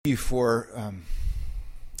You for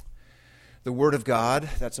the Word of God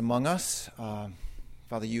that's among us.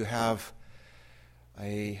 Father, you have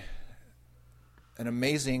an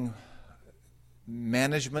amazing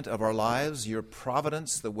management of our lives. Your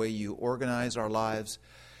providence, the way you organize our lives,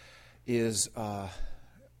 is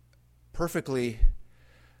perfectly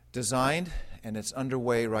designed, and it's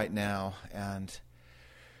underway right now. And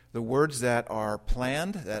the words that are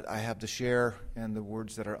planned, that I have to share, and the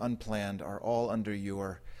words that are unplanned are all under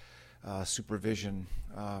your supervision.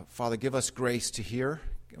 Father, give us grace to hear.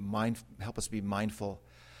 Help us be mindful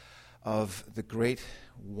of the great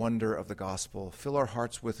wonder of the gospel. Fill our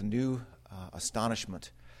hearts with new astonishment.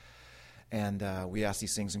 And we ask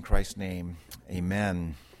these things in Christ's name.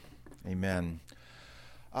 Amen. Amen.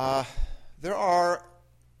 There are,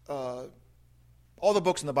 all the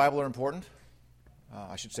books in the Bible are important.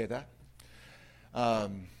 I should say that.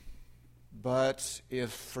 But if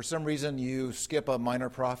for some reason you skip a minor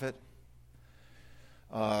prophet,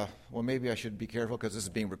 well, maybe I should be careful because this is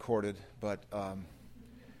being recorded. But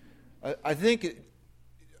I think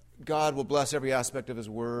God will bless every aspect of His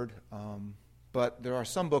Word. But there are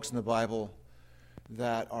some books in the Bible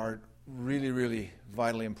that are really, really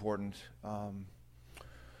vitally important.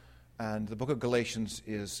 And the book of Galatians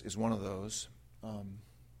is one of those.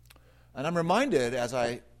 And I'm reminded, as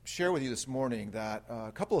I share with you this morning, that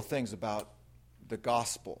a couple of things about the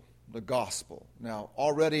gospel. The gospel. Now,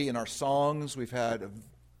 already in our songs, we've had a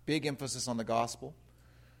big emphasis on the gospel.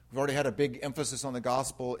 We've already had a big emphasis on the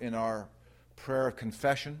gospel in our prayer of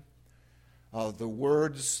confession. The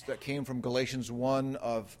words that came from Galatians 1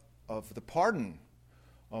 of the pardon,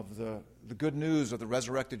 of the good news of the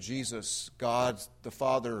resurrected Jesus, God the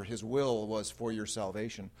Father, His will was for your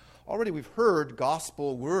salvation. Already we've heard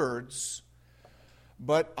gospel words,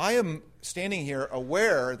 but I am standing here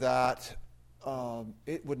aware that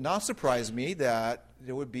it would not surprise me that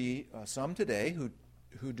there would be some today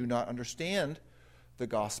who do not understand the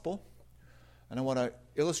gospel. And I want to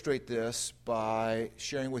illustrate this by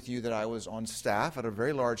sharing with you that I was on staff at a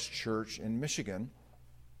very large church in Michigan.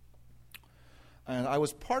 And I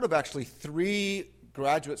was part of actually 3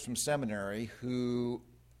 graduates from seminary who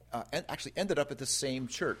actually ended up at the same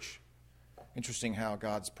church. Interesting how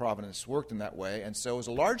God's providence worked in that way. And so it was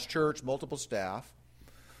a large church, multiple staff.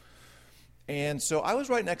 And so I was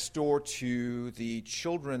right next door to the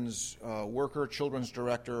children's worker, children's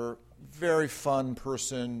director, very fun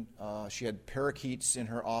person. She had parakeets in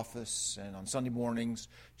her office, and on Sunday mornings,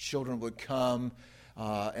 children would come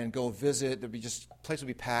and go visit. There'd be the place would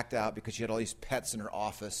be packed out because she had all these pets in her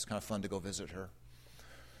office. Kind of fun to go visit her.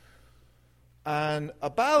 And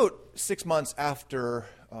about 6 months after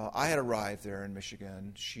I had arrived there in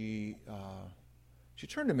Michigan, she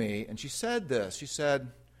turned to me and she said this. She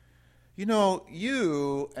said, "You know,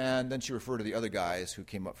 you," and then she referred to the other guys who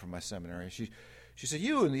came up from my seminary. She said,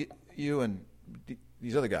 you and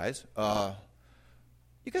these other guys,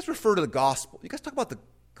 you guys refer to the gospel. You guys talk about the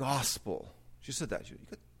gospel." She said that.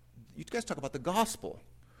 You guys talk about the gospel.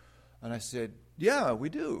 And I said, "Yeah, we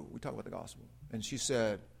do. We talk about the gospel." And she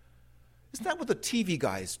said, "Isn't that what the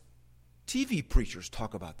TV preachers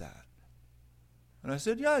talk about that?" And I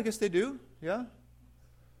said, "Yeah, I guess they do. Yeah."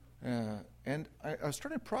 And I was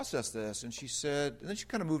trying to process this, and she said, and then she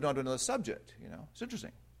kind of moved on to another subject. It's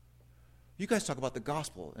interesting. "You guys talk about the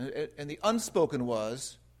gospel." And the unspoken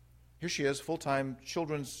was, here she is, full-time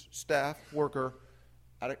children's staff worker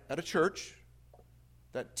at a church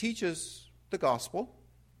that teaches the gospel.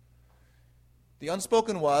 The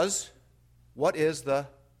unspoken was, what is the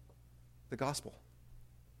gospel?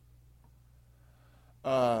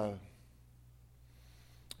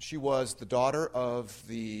 She was the daughter of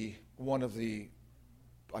one of the,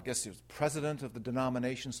 I guess he was president of the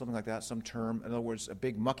denomination, something like that, some term. In other words, a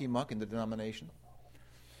big mucky-muck in the denomination.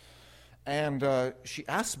 And she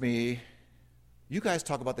asked me, "You guys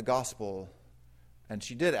talk about the gospel." And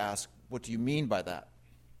she did ask, "What do you mean by that?"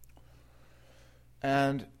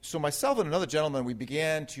 And so myself and another gentleman, we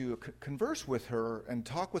began to converse with her and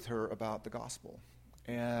talk with her about the gospel.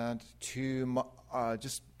 And to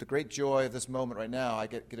just the great joy of this moment right now, I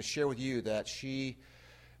get to share with you that she,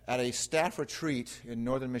 at a staff retreat in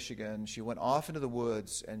northern Michigan, she went off into the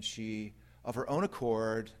woods and she, of her own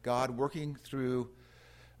accord, God working through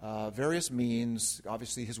various means,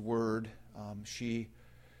 obviously His Word, she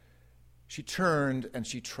turned and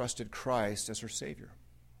she trusted Christ as her Savior.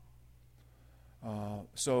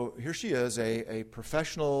 So here she is, a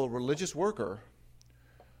professional religious worker,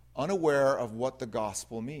 unaware of what the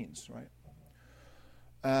gospel means, right?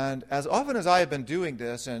 And as often as I have been doing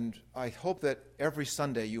this, and I hope that every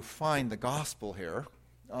Sunday you find the gospel here,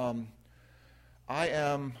 I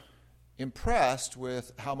am impressed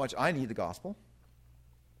with how much I need the gospel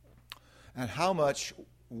and how much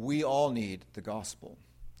we all need the gospel.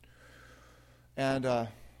 And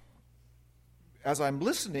as I'm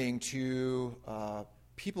listening to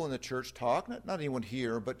people in the church talk, not anyone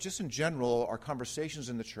here, but just in general, our conversations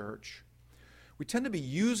in the church, we tend to be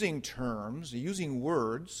using terms, using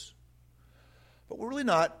words, but we're really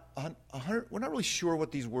not really sure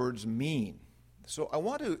what these words mean. So I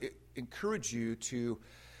want to encourage you to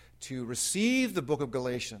receive the book of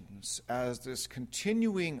Galatians as this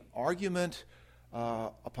continuing argument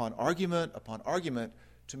upon argument upon argument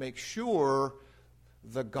to make sure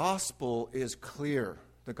the gospel is clear.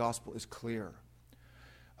 The gospel is clear.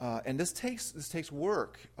 And this takes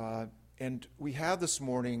work. And we have this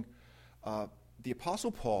morning the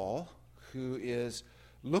Apostle Paul, who is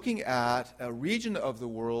looking at a region of the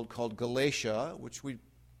world called Galatia, which we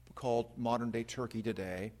call modern-day Turkey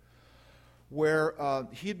today, where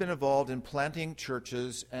he had been involved in planting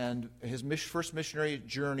churches, and his first missionary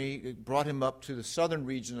journey brought him up to the southern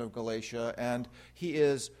region of Galatia, and he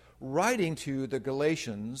is writing to the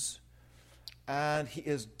Galatians, and he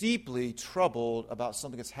is deeply troubled about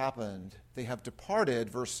something that's happened. They have departed,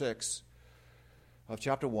 verse 6 of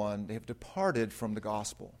chapter 1, they have departed from the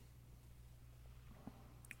gospel.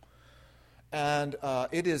 And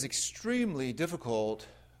it is extremely difficult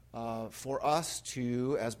for us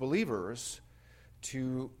to, as believers,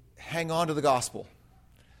 to hang on to the gospel.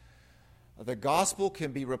 The gospel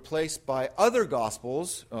can be replaced by other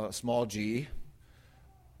gospels, small g,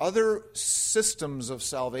 other systems of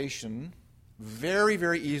salvation very,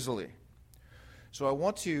 very easily. So I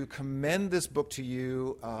want to commend this book to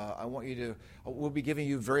you. We'll be giving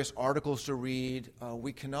you various articles to read.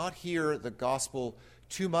 We cannot hear the gospel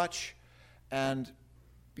too much and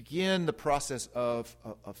begin the process of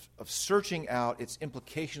searching out its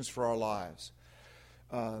implications for our lives.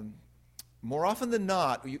 More often than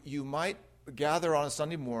not, you might gather on a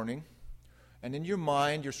Sunday morning, and in your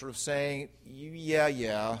mind you're sort of saying,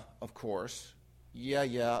 yeah, of course. Yeah,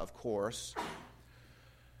 of course.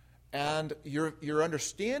 And your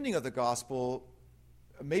understanding of the gospel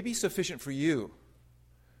may be sufficient for you,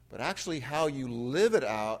 but actually how you live it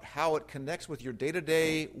out, how it connects with your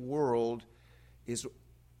day-to-day world,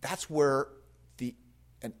 that's where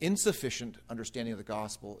an insufficient understanding of the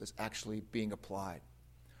gospel is actually being applied.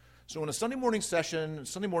 So in a Sunday morning session,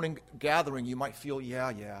 Sunday morning gathering, you might feel,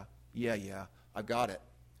 yeah, I've got it.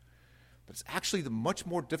 But it's actually the much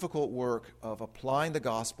more difficult work of applying the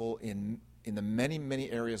gospel in the many,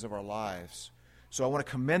 many areas of our lives. So I want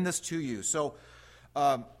to commend this to you. So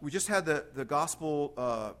we just had the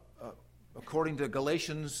gospel according to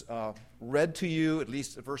Galatians read to you, at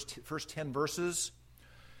least the first 10 verses.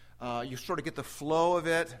 You sort of get the flow of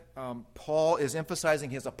it. Paul is emphasizing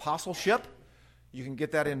his apostleship. You can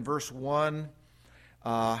get that in verse 1.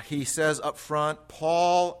 He says up front,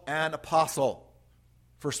 Paul, an apostle.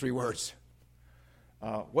 First 3 words.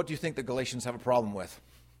 What do you think the Galatians have a problem with?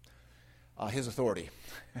 His authority.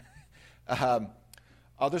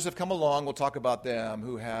 Others have come along, we'll talk about them,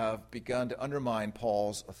 who have begun to undermine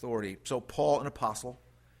Paul's authority. So Paul, an apostle.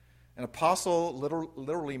 An apostle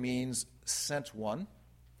literally means sent one,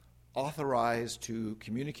 authorized to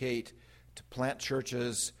communicate, to plant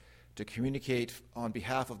churches, to communicate on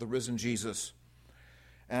behalf of the risen Jesus.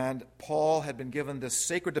 And Paul had been given this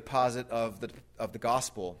sacred deposit of the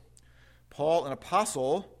gospel. Paul, an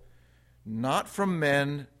apostle, not from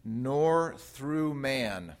men nor through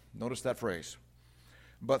man. Notice that phrase.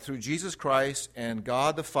 But through Jesus Christ and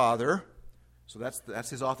God the Father, so that's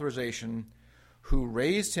his authorization, who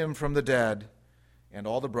raised him from the dead, and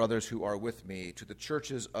all the brothers who are with me, to the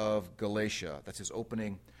churches of Galatia. That's his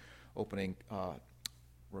opening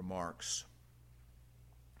remarks.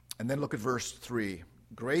 And then look at verse 3.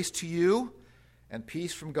 Grace to you and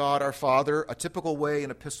peace from God our Father. A typical way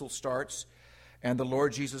an epistle starts. And the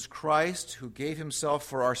Lord Jesus Christ, who gave himself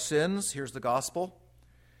for our sins, here's the gospel,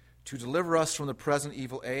 to deliver us from the present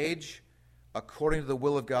evil age, according to the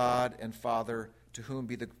will of God and Father, to whom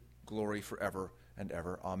be the glory forever and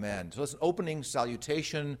ever. Amen. So it's an opening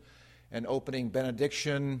salutation, an opening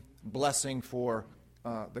benediction, blessing for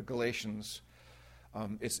the Galatians.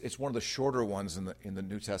 It's one of the shorter ones in the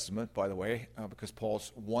New Testament, by the way, because Paul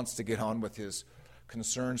wants to get on with his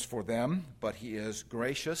concerns for them, but he is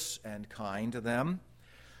gracious and kind to them,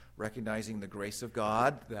 recognizing the grace of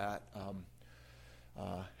God that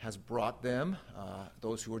has brought them,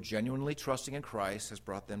 those who are genuinely trusting in Christ, has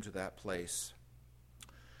brought them to that place.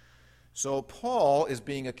 So Paul is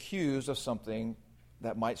being accused of something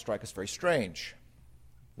that might strike us very strange.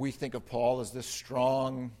 We think of Paul as this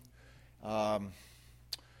strong,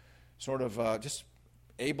 just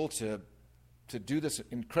able to to do this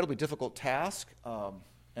incredibly difficult task,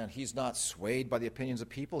 and he's not swayed by the opinions of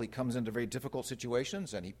people. He comes into very difficult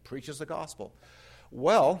situations, and he preaches the gospel.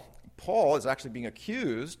 Well, Paul is actually being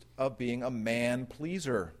accused of being a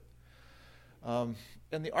man-pleaser. And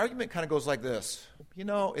the argument kind of goes like this.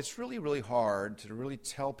 It's really, really hard to really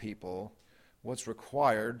tell people what's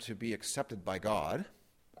required to be accepted by God.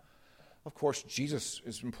 Of course, Jesus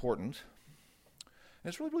is important. And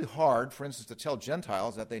it's really, really hard, for instance, to tell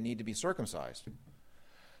Gentiles that they need to be circumcised.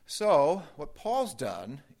 So, what Paul's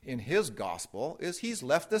done in his gospel is he's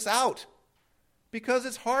left this out because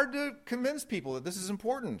it's hard to convince people that this is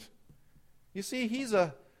important. You see, he's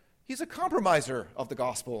a compromiser of the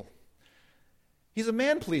gospel. He's a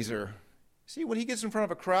man-pleaser. See, when he gets in front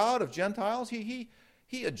of a crowd of Gentiles, he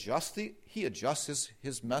adjusts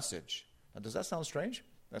his message. Now, does that sound strange?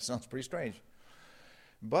 That sounds pretty strange.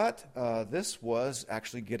 But this was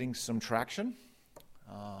actually getting some traction,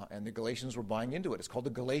 and the Galatians were buying into it. It's called the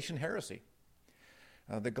Galatian heresy.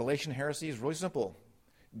 The Galatian heresy is really simple.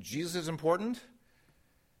 Jesus is important,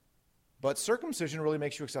 but circumcision really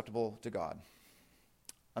makes you acceptable to God.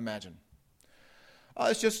 Imagine.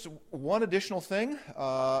 It's just one additional thing.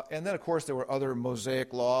 And then, of course, there were other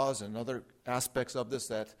Mosaic laws and other aspects of this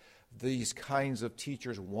that these kinds of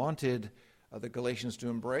teachers wanted the Galatians to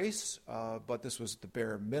embrace, but this was the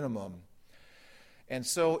bare minimum. And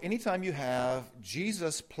so anytime you have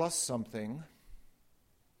Jesus plus something,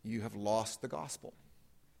 you have lost the gospel.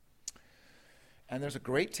 And there's a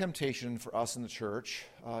great temptation for us in the church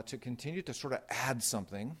to continue to sort of add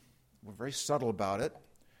something. We're very subtle about it.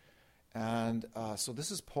 And so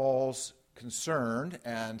this is Paul's concern,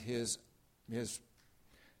 and he's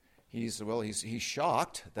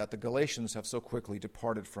shocked that the Galatians have so quickly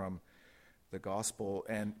departed from the gospel.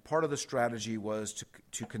 And part of the strategy was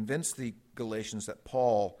to convince the Galatians that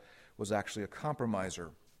Paul was actually a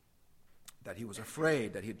compromiser, that he was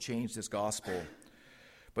afraid that he had changed his gospel.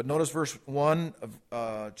 But notice verse 1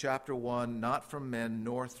 of chapter 1, not from men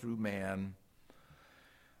nor through man,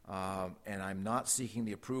 and I'm not seeking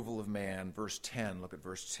the approval of man. Verse 10, look at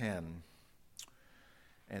verse 10.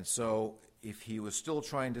 And so if he was still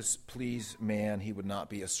trying to please man, he would not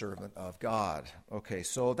be a servant of God. Okay,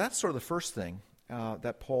 so that's sort of the first thing,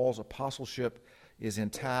 that Paul's apostleship is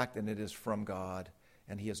intact and it is from God,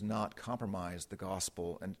 and he has not compromised the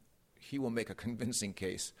gospel. And he will make a convincing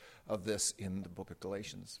case of this in the book of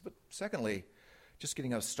Galatians. But secondly, just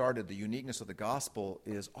getting us started, the uniqueness of the gospel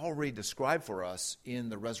is already described for us in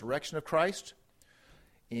the resurrection of Christ,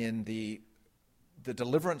 in the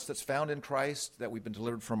deliverance that's found in Christ, that we've been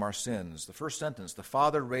delivered from our sins. The first sentence, the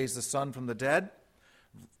Father raised the Son from the dead,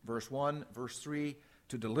 verse 1, verse 3,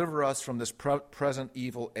 to deliver us from this present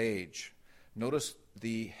evil age. Notice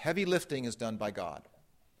the heavy lifting is done by God.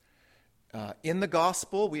 In the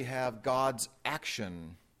gospel, we have God's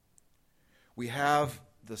action. We have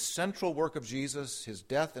the central work of Jesus, his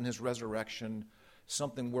death and his resurrection,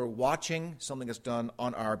 something we're watching, something that's done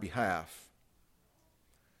on our behalf.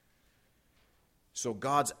 So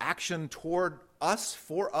God's action toward us,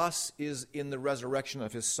 for us, is in the resurrection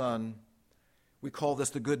of his Son. We call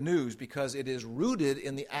this the good news because it is rooted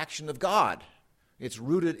in the action of God. It's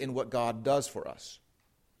rooted in what God does for us.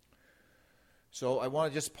 So I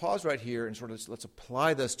want to just pause right here and sort of let's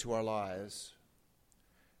apply this to our lives.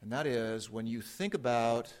 And that is, when you think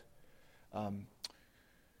about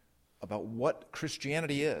what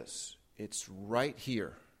Christianity is, it's right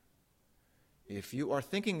here. If you are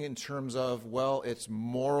thinking in terms of, well, it's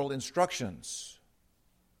moral instructions,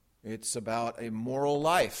 it's about a moral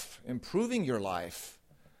life, improving your life,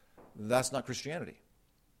 that's not Christianity.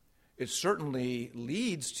 It certainly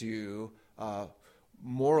leads to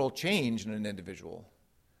moral change in an individual,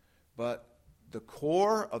 but the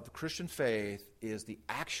core of the Christian faith is the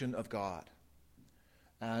action of God.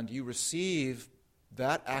 And you receive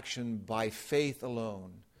that action by faith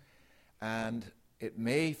alone. And it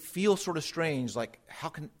may feel sort of strange, like how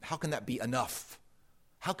can that be enough?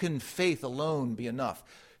 How can faith alone be enough?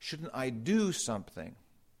 Shouldn't I do something?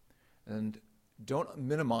 And don't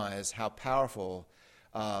minimize how powerful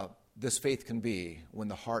this faith can be when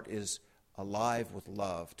the heart is alive with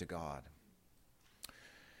love to God.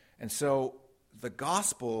 And so the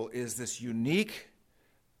gospel is this unique,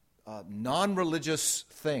 non-religious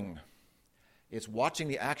thing. It's watching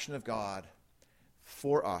the action of God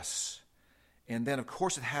for us. And then, of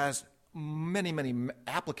course, it has many, many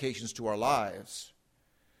applications to our lives.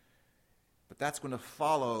 But that's going to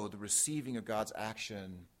follow the receiving of God's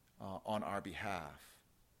action on our behalf.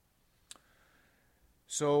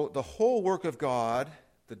 So the whole work of God,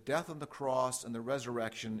 the death on the cross and the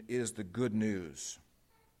resurrection, is the good news.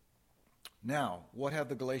 Now, what have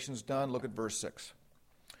the Galatians done? Look at verse 6.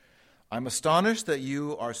 I'm astonished that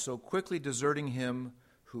you are so quickly deserting him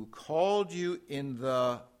who called you in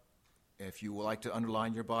the, if you would like to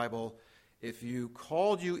underline your Bible, if you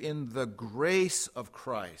called you in the grace of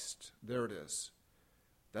Christ. There it is.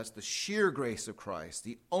 That's the sheer grace of Christ,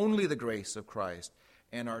 only the grace of Christ,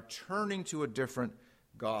 and are turning to a different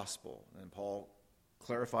gospel. And Paul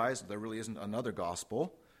clarifies that there really isn't another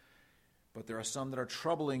gospel, but there are some that are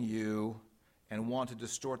troubling you and want to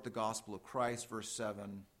distort the gospel of Christ, verse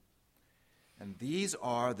 7. And these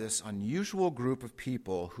are this unusual group of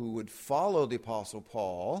people who would follow the Apostle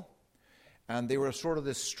Paul, and they were sort of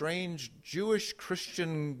this strange Jewish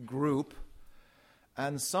Christian group,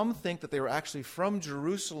 and some think that they were actually from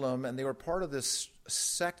Jerusalem, and they were part of this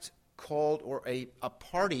sect called, or a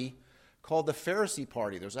party called the Pharisee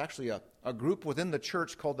party. There's actually a group within the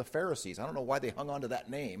church called the Pharisees. I don't know why they hung on to that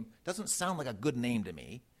name. It doesn't sound like a good name to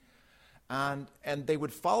me. And they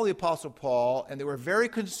would follow the Apostle Paul, and they were very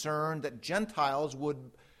concerned that Gentiles would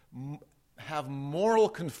have moral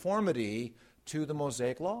conformity to the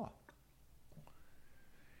Mosaic law.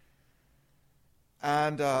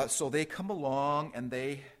 And so they come along, and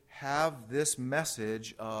they have this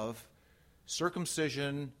message of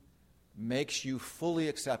circumcision makes you fully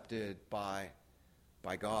accepted by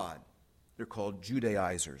God. They're called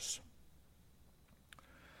Judaizers.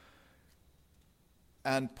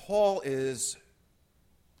 And Paul is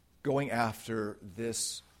going after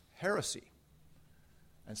this heresy.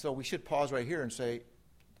 And so we should pause right here and say,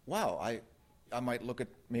 wow, I might look at,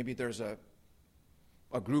 maybe there's a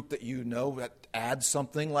group that you know that adds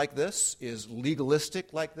something like this, is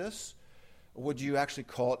legalistic like this. Would you actually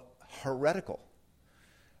call it heretical?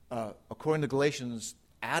 According to Galatians,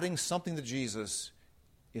 adding something to Jesus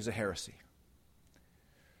is a heresy.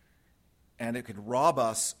 And it could rob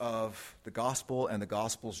us of the gospel and the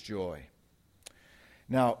gospel's joy.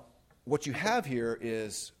 Now, what you have here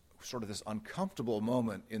is sort of this uncomfortable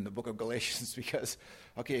moment in the book of Galatians because,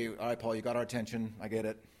 okay, all right, Paul, you got our attention. I get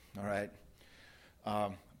it. All right.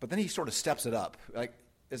 But then he sort of steps it up, like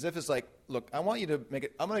as if it's like, look, I want you to make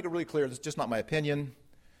it, I'm going to make it really clear, this is just not my opinion,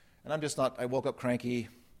 and I woke up cranky,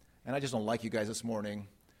 and I just don't like you guys this morning.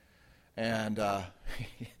 And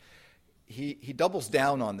he doubles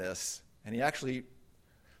down on this, and he actually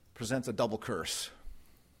presents a double curse.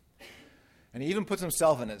 And he even puts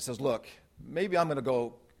himself in it, says, look, maybe I'm going to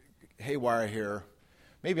go haywire here,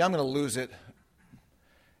 maybe I'm going to lose it,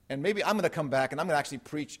 and maybe I'm going to come back and I'm going to actually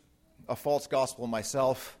preach a false gospel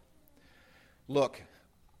myself. Look,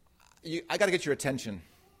 I got to get your attention.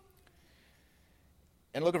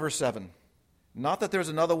 And look at verse 7. Not that there's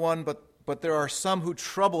another one, but there are some who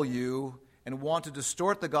trouble you and want to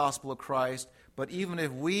distort the gospel of Christ. But even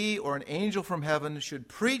if we or an angel from heaven should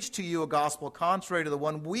preach to you a gospel contrary to the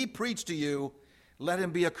one we preach to you, let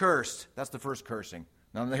him be accursed. That's the first cursing.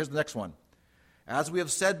 Now here's the next one. As we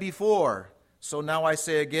have said before, so now I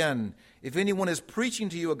say again, if anyone is preaching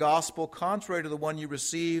to you a gospel contrary to the one you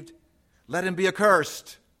received, let him be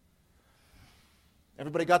accursed.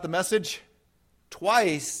 Everybody got the message?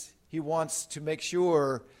 Twice he wants to make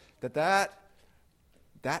sure that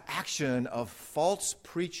action of false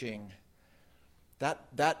preaching,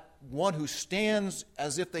 that one who stands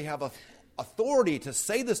as if they have authority to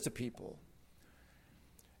say this to people,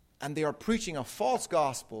 and they are preaching a false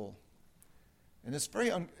gospel. And it's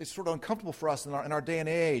sort of uncomfortable for us in our day and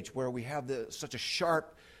age where we have such a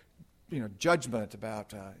sharp, judgment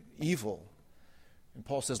about evil. And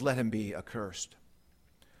Paul says, "Let him be accursed."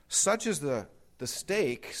 Such is the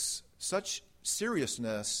stakes. Such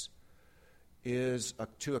seriousness is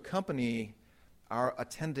to accompany our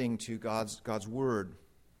attending to God's word.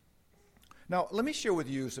 Now, let me share with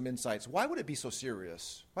you some insights. Why would it be so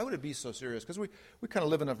serious? Why would it be so serious? Because we kind of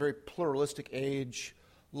live in a very pluralistic age.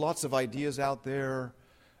 Lots of ideas out there.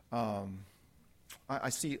 I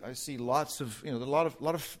see lots of a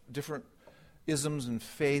lot of different isms and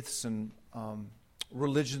faiths and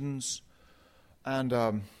religions.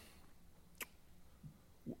 And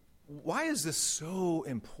why is this so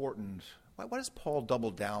important? Why does Paul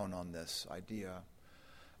double down on this idea?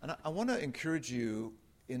 And I want to encourage you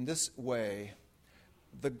in this way.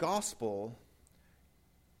 The gospel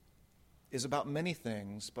is about many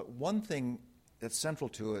things, but one thing that's central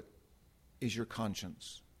to it is your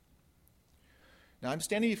conscience. Now, I'm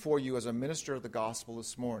standing before you as a minister of the gospel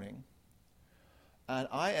this morning, and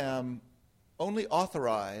I am only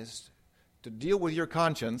authorized to deal with your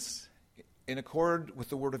conscience in accord with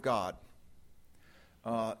the Word of God.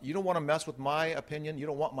 You don't want to mess with my opinion. You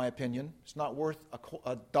don't want my opinion. It's not worth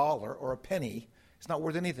a dollar or a penny. It's not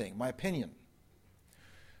worth anything, my opinion.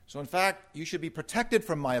 So, in fact, you should be protected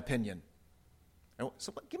from my opinion.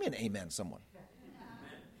 Give me an amen, someone.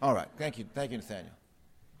 All right. Thank you, Nathaniel.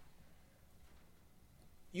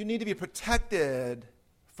 You need to be protected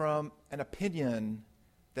from an opinion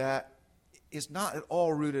that is not at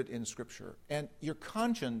all rooted in Scripture. And your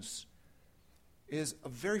conscience is a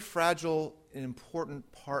very fragile and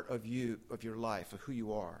important part of your life, of who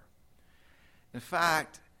you are. In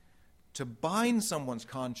fact, to bind someone's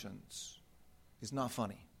conscience is not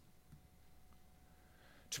funny.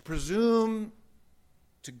 To presume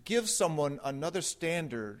to give someone another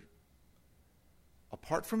standard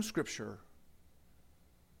apart from Scripture,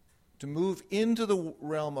 to move into the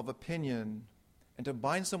realm of opinion and to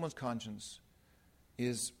bind someone's conscience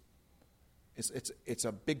it's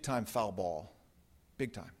a big-time foul ball.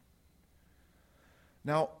 Big time.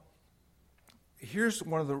 Now, here's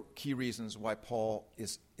one of the key reasons why Paul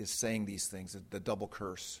is saying these things, the double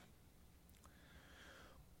curse.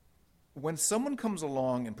 When someone comes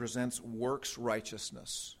along and presents works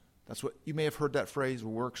righteousness, that's what you may have heard that phrase,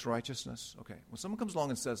 works righteousness. Okay, when someone comes along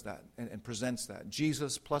and says that and presents that,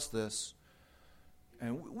 Jesus plus this,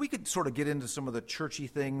 and we could sort of get into some of the churchy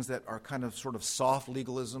things that are kind of sort of soft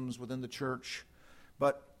legalisms within the church,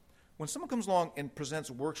 but when someone comes along and presents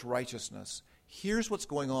works righteousness, here's what's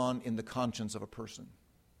going on in the conscience of a person.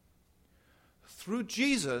 Through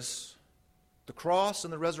Jesus, the cross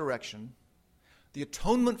and the resurrection, the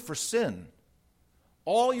atonement for sin,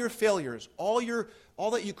 all your failures, all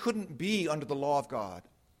that you couldn't be under the law of God,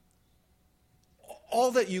 all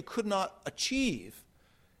that you could not achieve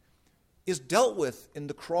is dealt with in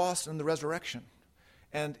the cross and the resurrection.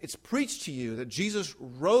 And it's preached to you that Jesus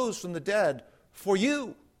rose from the dead for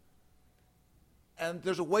you. And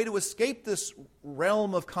there's a way to escape this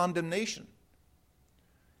realm of condemnation.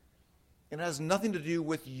 It has nothing to do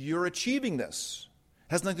with your achieving this.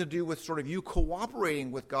 It has nothing to do with sort of you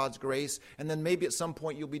cooperating with God's grace, and then maybe at some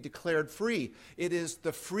point you'll be declared free. It is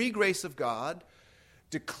the free grace of God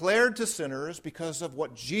declared to sinners because of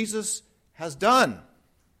what Jesus has done.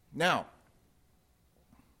 Now,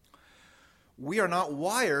 we are not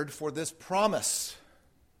wired for this promise.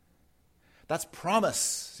 That's promise.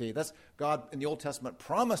 See, that's God in the Old Testament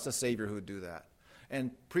promised a Savior who would do that.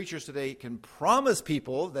 And preachers today can promise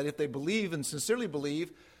people that if they believe and sincerely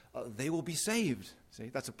believe, they will be saved. See,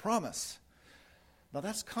 that's a promise. Now,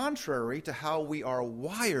 that's contrary to how we are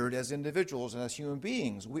wired as individuals and as human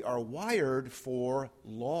beings. We are wired for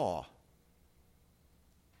law.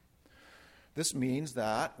 This means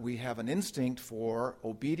that we have an instinct for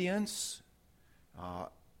obedience,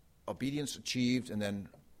 obedience achieved, and then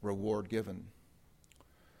reward given.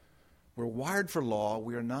 We're wired for law.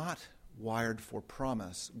 We are not wired for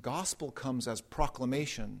promise. Gospel comes as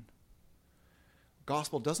proclamation.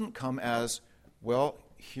 Gospel doesn't come as, well,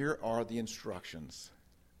 here are the instructions.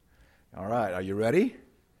 All right, are you ready?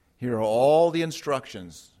 Here are all the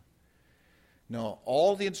instructions. No,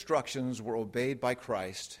 all the instructions were obeyed by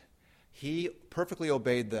Christ. He perfectly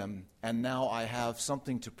obeyed them, and now I have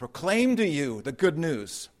something to proclaim to you, the good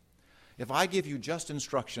news. If I give you just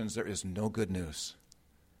instructions, there is no good news.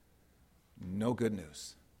 No good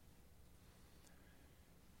news.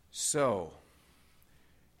 So,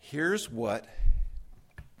 here's why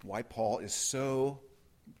Paul is so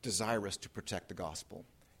desirous to protect the gospel.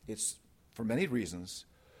 It's for many reasons.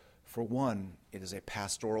 For one, it is a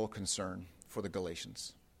pastoral concern for the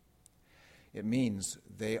Galatians. It means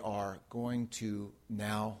they are going to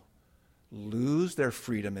now lose their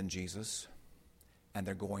freedom in Jesus, and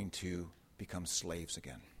they're going to become slaves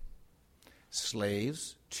again.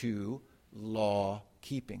 Slaves to law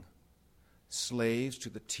keeping. Slaves to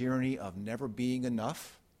the tyranny of never being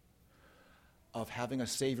enough, of having a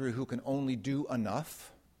Savior who can only do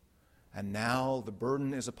enough, and now the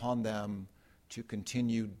burden is upon them to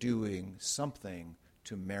continue doing something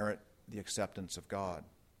to merit the acceptance of God.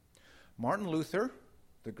 Martin Luther,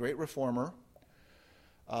 the great reformer,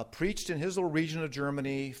 preached in his little region of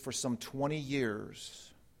Germany for some 20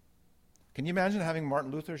 years. Can you imagine having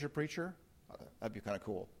Martin Luther as your preacher? That'd be kind of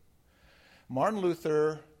cool. Martin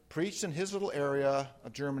Luther preached in his little area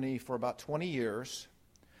of Germany for about 20 years,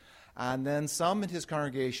 and then some in his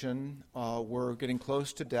congregation were getting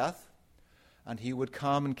close to death, and he would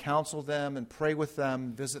come and counsel them and pray with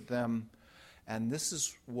them, visit them, and this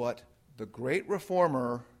is what the great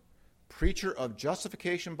reformer, preacher of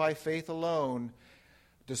justification by faith alone,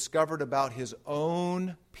 discovered about his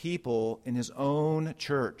own people in his own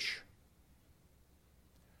church.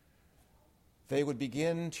 They would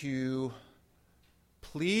begin to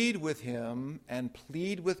plead with him and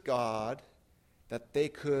plead with God that they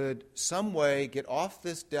could some way get off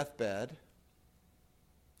this deathbed.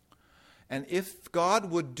 And if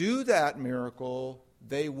God would do that miracle,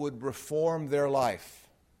 they would reform their life.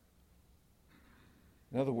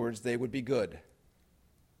 In other words, they would be good.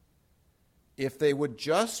 If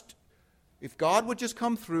God would just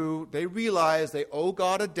come through, they realize they owe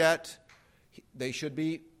God a debt, they should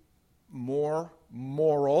be more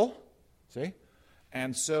moral, see?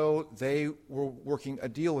 And so they were working a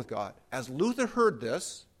deal with God. As Luther heard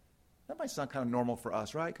this, that might sound kind of normal for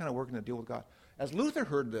us, right? Kind of working a deal with God. As Luther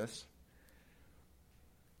heard this,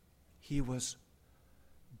 he was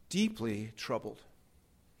deeply troubled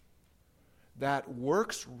that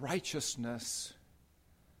works righteousness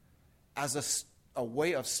as a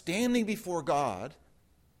way of standing before God,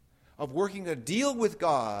 of working a deal with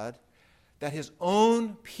God, that his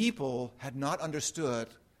own people had not understood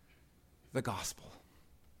the gospel.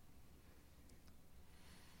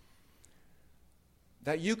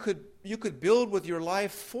 That you could build with your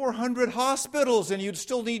life 400 hospitals and you'd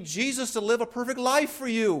still need Jesus to live a perfect life for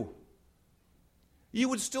you. You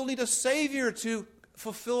would still need a Savior to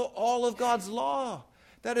fulfill all of God's law.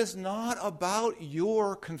 That is not about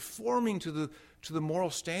your conforming to the moral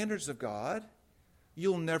standards of God.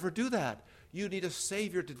 You'll never do that. You need a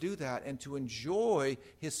Savior to do that and to enjoy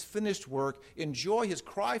his finished work, enjoy his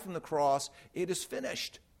cry from the cross, it is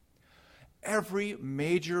finished. Every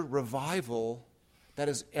major revival that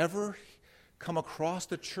has ever come across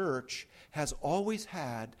the church has always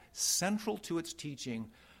had central to its teaching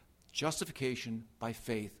justification by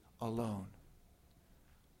faith alone.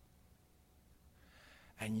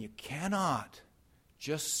 And you cannot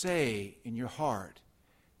just say in your heart,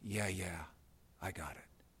 yeah, I got it.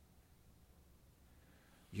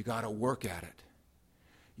 You got to work at it.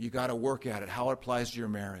 You got to work at it, how it applies to your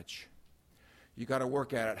marriage. You got to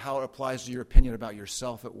work at it, how it applies to your opinion about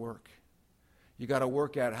yourself at work. You got to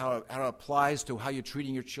work at it, how it applies to how you're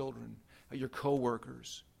treating your children, your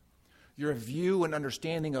coworkers, your view and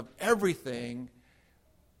understanding of everything.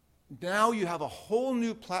 Now you have a whole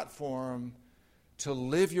new platform to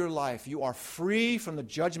live your life. You are free from the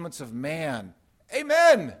judgments of man.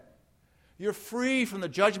 Amen. You're free from the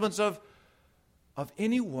judgments of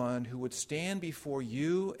anyone who would stand before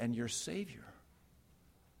you and your Savior.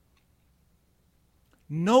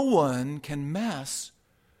 No one can mess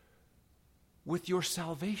with your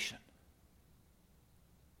salvation.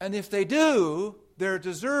 And if they do, they're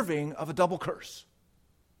deserving of a double curse.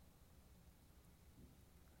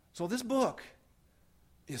 So this book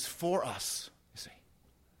is for us, you see.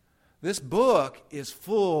 This book is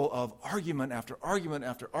full of argument after argument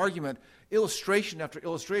after argument, illustration after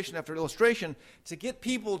illustration after illustration, to get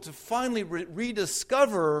people to finally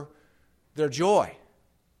rediscover their joy,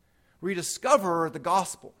 rediscover the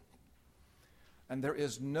gospel. And there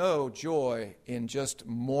is no joy in just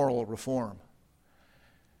moral reform.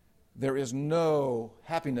 There is no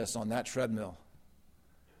happiness on that treadmill.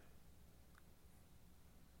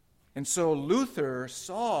 And so Luther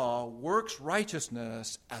saw works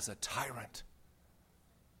righteousness as a tyrant.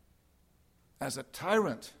 As a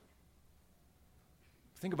tyrant.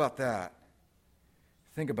 Think about that.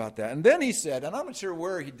 Think about that. And then he said, and I'm not sure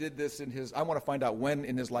where he did this I want to find out when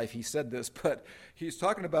in his life he said this, but he's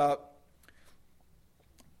talking about,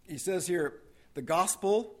 he says here, the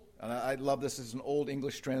gospel, and I love this as an old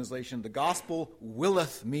English translation, the gospel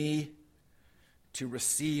willeth me to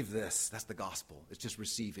receive this. That's the gospel. It's just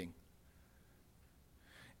receiving.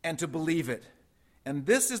 And to believe it. And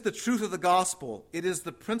this is the truth of the gospel. It is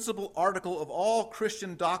the principal article of all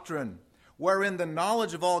Christian doctrine, wherein the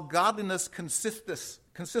knowledge of all godliness consisteth.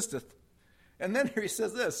 And then here he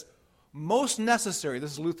says this, most necessary.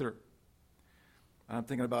 This is Luther. I'm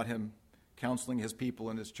thinking about him counseling his people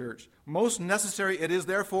in his church. Most necessary it is,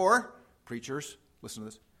 therefore, preachers, listen to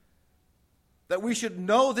this, that we should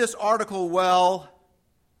know this article well,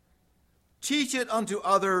 teach it unto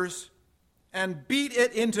others, and beat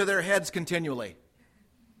it into their heads continually.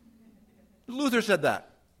 Luther said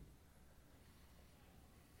that.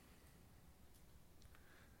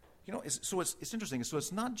 You know, it's interesting. So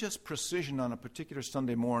it's not just precision on a particular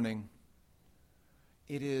Sunday morning.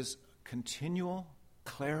 It is continual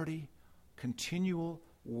clarity, continual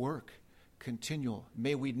work, continual.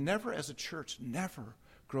 May we never, as a church, never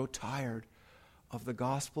grow tired of the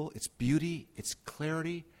gospel, its beauty, its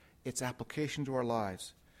clarity, its application to our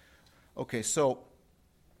lives. Okay, so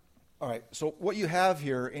what you have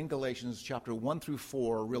here in Galatians chapter 1 through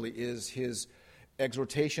 4 really is his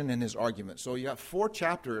exhortation and his argument. So you have 4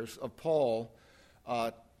 chapters of Paul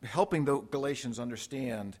helping the Galatians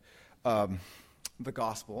understand the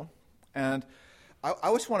gospel. And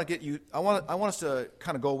I just want to get you, I want us to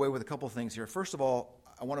kind of go away with a couple of things here. First of all,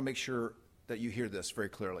 I want to make sure that you hear this very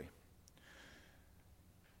clearly.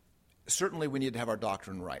 Certainly we need to have our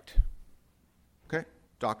doctrine right. Okay?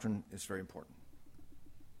 Doctrine is very important.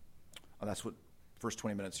 And that's what first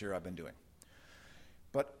 20 minutes here I've been doing.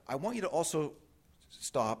 But I want you to also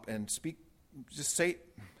stop and speak, just say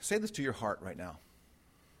this to your heart right now.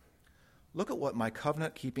 Look at what my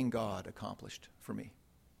covenant-keeping God accomplished for me.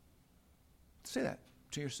 Say that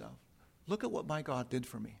to yourself. Look at what my God did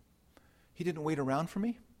for me. He didn't wait around for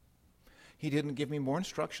me. He didn't give me more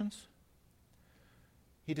instructions.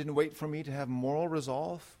 He didn't wait for me to have moral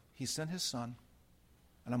resolve. He sent his son,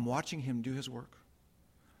 and I'm watching him do his work.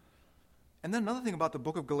 And then another thing about the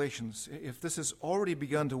book of Galatians, if this has already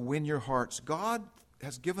begun to win your hearts, God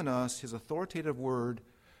has given us his authoritative word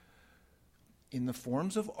in a form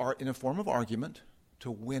of argument to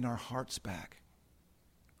win our hearts back.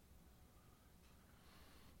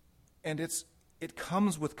 And it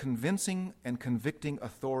comes with convincing and convicting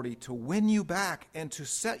authority to win you back and to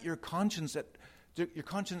set your conscience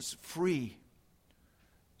free.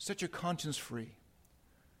 Set your conscience free.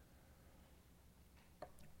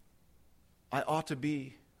 I ought to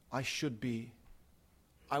be. I should be.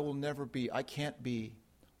 I will never be. I can't be.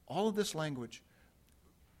 All of this language,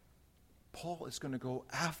 Paul is going to go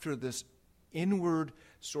after this inward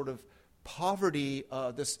sort of poverty,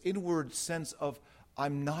 this inward sense of,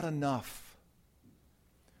 I'm not enough.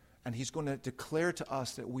 And he's going to declare to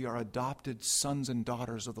us that we are adopted sons and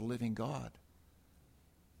daughters of the living God.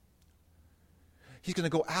 He's going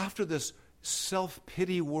to go after this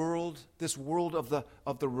self-pity world, this world of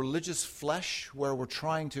the religious flesh where we're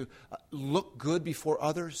trying to look good before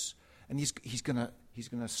others, and he's going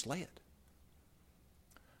to slay it.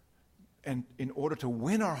 And in order to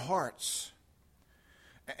win our hearts.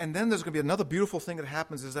 And then there's going to be another beautiful thing that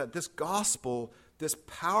happens, is that this gospel, this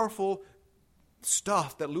powerful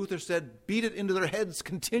stuff that Luther said, beat it into their heads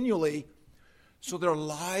continually so their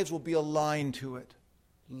lives will be aligned to it.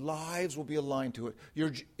 Lives will be aligned to it.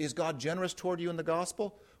 Is God generous toward you in the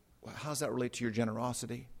gospel? Well, how does that relate to your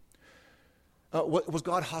generosity? Was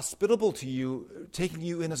God hospitable to you, taking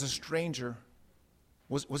you in as a stranger?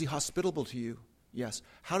 Was he hospitable to you? Yes.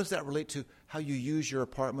 How does that relate to how you use your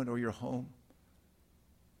apartment or your home?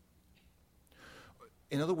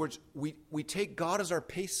 In other words, we take God as our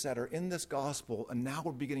pace setter in this gospel, and now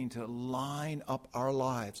we're beginning to line up our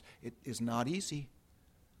lives. It is not easy.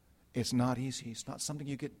 It's not easy. It's not something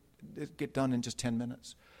you get done in just 10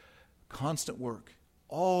 minutes. Constant work,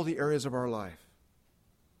 all the areas of our life.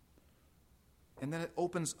 And then it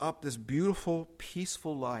opens up this beautiful,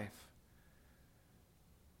 peaceful life.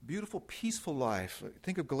 Beautiful, peaceful life.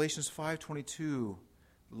 Think of Galatians 5:22.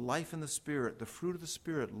 Life in the Spirit, the fruit of the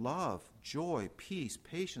Spirit, love, joy, peace,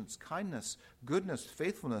 patience, kindness, goodness,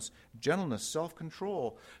 faithfulness, gentleness,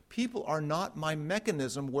 self-control. People are not my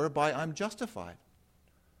mechanism whereby I'm justified.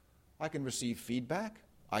 I can receive feedback.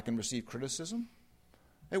 I can receive criticism.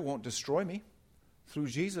 It won't destroy me. Through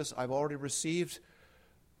Jesus, I've already received,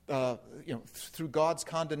 through God's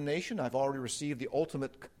condemnation, I've already received the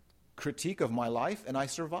ultimate critique of my life, and I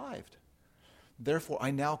survived. Therefore, I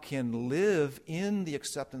now can live in the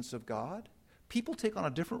acceptance of God. People take on a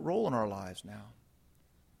different role in our lives now.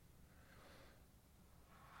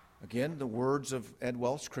 Again, the words of Ed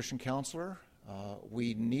Welch, Christian counselor,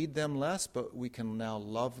 we need them less, but we can now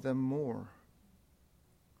love them more.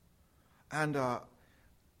 And I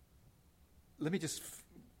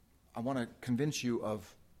want to convince you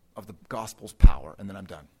of the gospel's power, and then I'm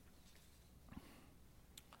done.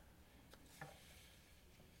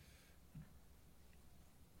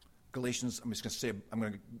 Galatians, I'm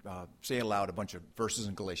going to say aloud a bunch of verses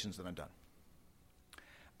in Galatians, and I'm done.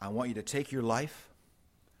 I want you to take your life,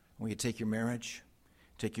 I want you to take your marriage,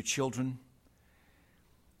 take your children,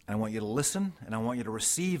 and I want you to listen, and I want you to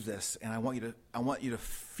receive this, and I want you to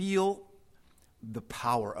feel the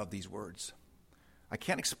power of these words. I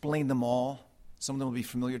can't explain them all. Some of them will be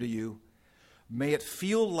familiar to you. May it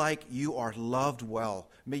feel like you are loved well.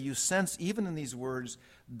 May you sense, even in these words,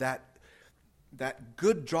 that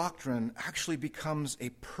good doctrine actually becomes a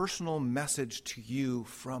personal message to you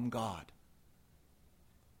from God.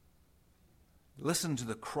 Listen to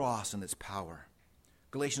the cross and its power.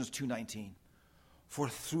 Galatians 2:19. For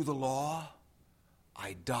through the law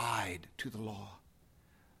I died to the law,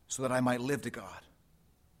 so that I might live to God.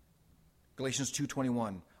 Galatians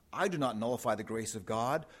 2:21. I do not nullify the grace of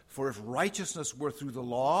God, for if righteousness were through the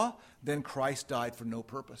law, then Christ died for no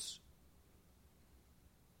purpose.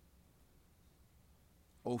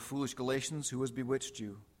 O foolish Galatians, who has bewitched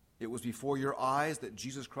you? It was before your eyes that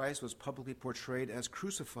Jesus Christ was publicly portrayed as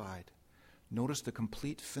crucified. Notice the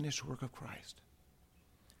complete finished work of Christ.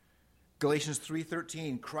 Galatians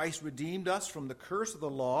 3:13, Christ redeemed us from the curse of the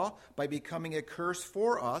law by becoming a curse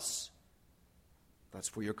for us. That's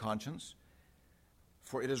for your conscience.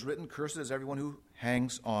 For it is written, cursed is everyone who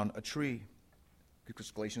hangs on a tree.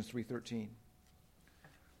 Galatians 3:13.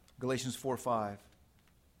 Galatians 4:5.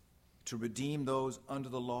 To redeem those under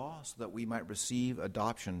the law so that we might receive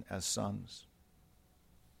adoption as sons.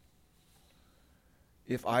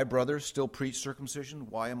 If I, brothers, still preach circumcision,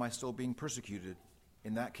 why am I still being persecuted?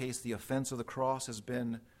 In that case, the offense of the cross has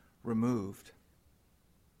been removed.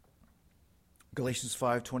 Galatians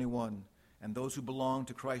 5:21. And those who belong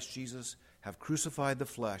to Christ Jesus have crucified the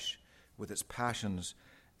flesh with its passions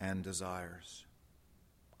and desires.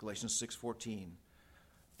 Galatians 6:14.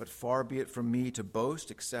 But far be it from me to boast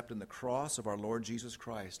except in the cross of our Lord Jesus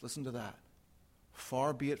Christ. Listen to that.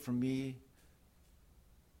 Far be it from me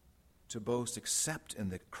to boast except in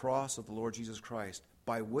the cross of the Lord Jesus Christ,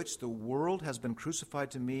 by which the world has been crucified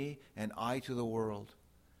to me and I to the world.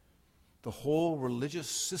 The whole religious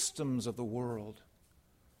systems of the world,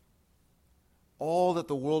 all that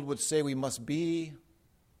the world would say we must be,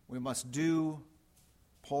 we must do,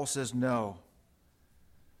 Paul says no.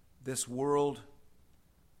 This world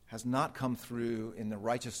has not come through in the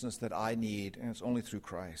righteousness that I need, and it's only through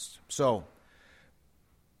Christ. So,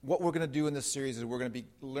 what we're going to do in this series is we're going to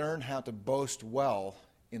learn how to boast well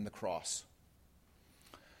in the cross.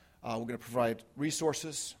 We're going to provide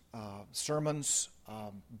resources, sermons,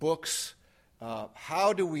 books.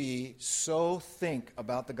 How do we so think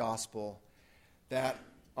about the gospel that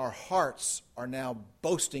our hearts are now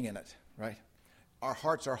boasting in it, right? Our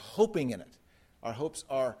hearts are hoping in it. Our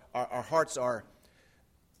hearts are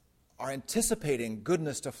anticipating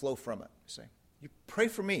goodness to flow from it. You say, you pray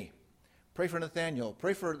for me. Pray for Nathaniel.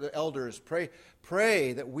 Pray for the elders. Pray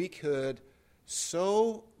that we could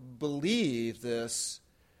so believe this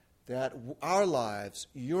that our lives,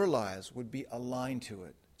 your lives, would be aligned to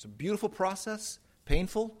it. It's a beautiful process,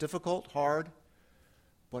 painful, difficult, hard,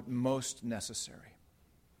 but most necessary.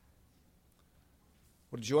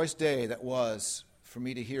 What a joyous day that was for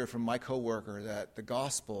me to hear from my coworker that the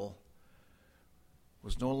gospel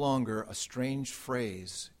was no longer a strange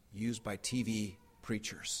phrase used by TV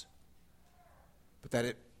preachers, but that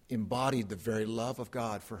it embodied the very love of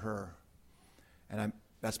God for her. And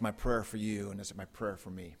that's my prayer for you, and that's my prayer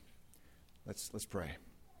for me. Let's pray.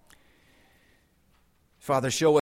 Father, show us